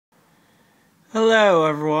Hello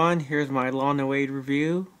everyone, here's my long-awaited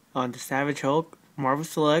review on the Savage Hulk Marvel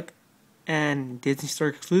Select and Disney Store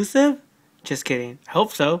exclusive. Just kidding. I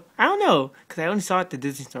hope so. I don't know, because I only saw it at the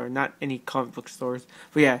Disney Store, not any comic book stores.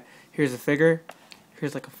 But yeah, here's a figure.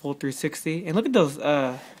 Here's like a full 360. And look at those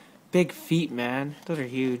big feet, man. Those are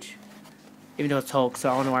huge. Even though it's Hulk,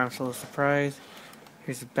 so I don't know why I'm so surprised.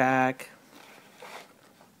 Here's the back.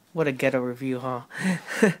 What a ghetto review, huh?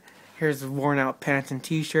 Here's the worn out pants and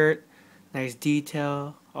t-shirt. Nice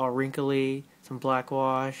detail, all wrinkly, some black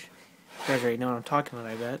wash. You guys already know what I'm talking about,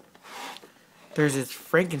 I bet. There's this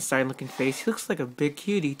Frankenstein looking face. He looks like a big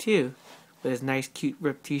cutie too, with his nice cute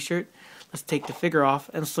ripped t-shirt. Let's take the figure off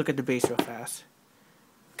and let's look at the base real fast.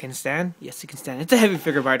 Can it stand? Yes, it can stand. It's a heavy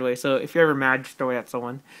figure, by the way, so if you're ever mad, just throw it at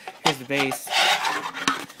someone. Here's the base.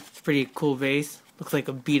 It's a pretty cool base. Looks like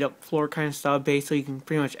a beat up floor kind of style base, so you can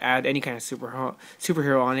pretty much add any kind of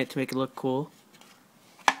superhero on it to make it look cool.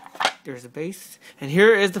 There's the base. And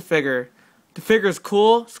here is the figure. The figure is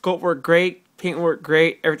cool. Sculpt work great. Paint work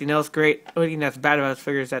great. Everything else great. The only thing that's bad about this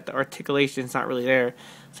figure is that the articulation is not really there.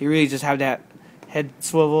 So you really just have that head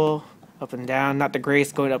swivel up and down. Not the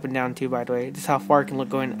grace going up and down too, by the way. This is how far it can look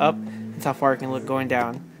going up. This is how far it can look going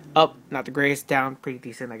down. Up, not the grace. Down, pretty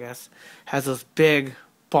decent, I guess. Has those big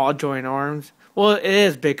ball joint arms. Well, it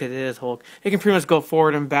is big because it is Hulk. It can pretty much go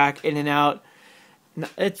forward and back, in and out.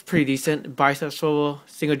 It's pretty decent. Bicep swivel,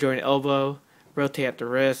 single joint elbow, rotate at the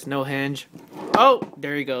wrist, no hinge. Oh,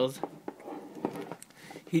 there he goes.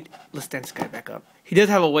 Let's stand this guy back up. He does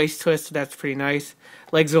have a waist twist, so that's pretty nice.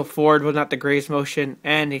 Legs go forward, but not the grace motion,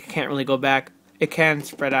 and it can't really go back. It can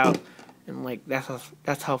spread out, and like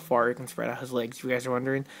that's how far it can spread out his legs. If you guys are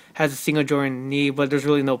wondering, has a single joint knee, but there's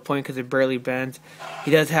really no point because it barely bends.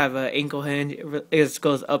 He does have an ankle hinge. It just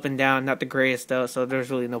goes up and down, not the greatest though, so there's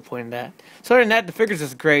really no point in that. So other than that, the figure's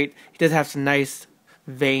just great. He does have some nice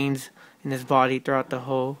veins in his body throughout the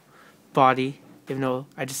whole body, even though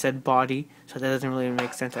I just said body, so that doesn't really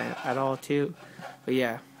make sense at all too. But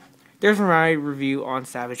yeah, there's my review on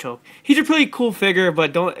Savage Hulk. He's a pretty cool figure,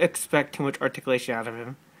 but don't expect too much articulation out of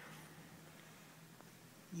him.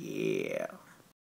 Yeah.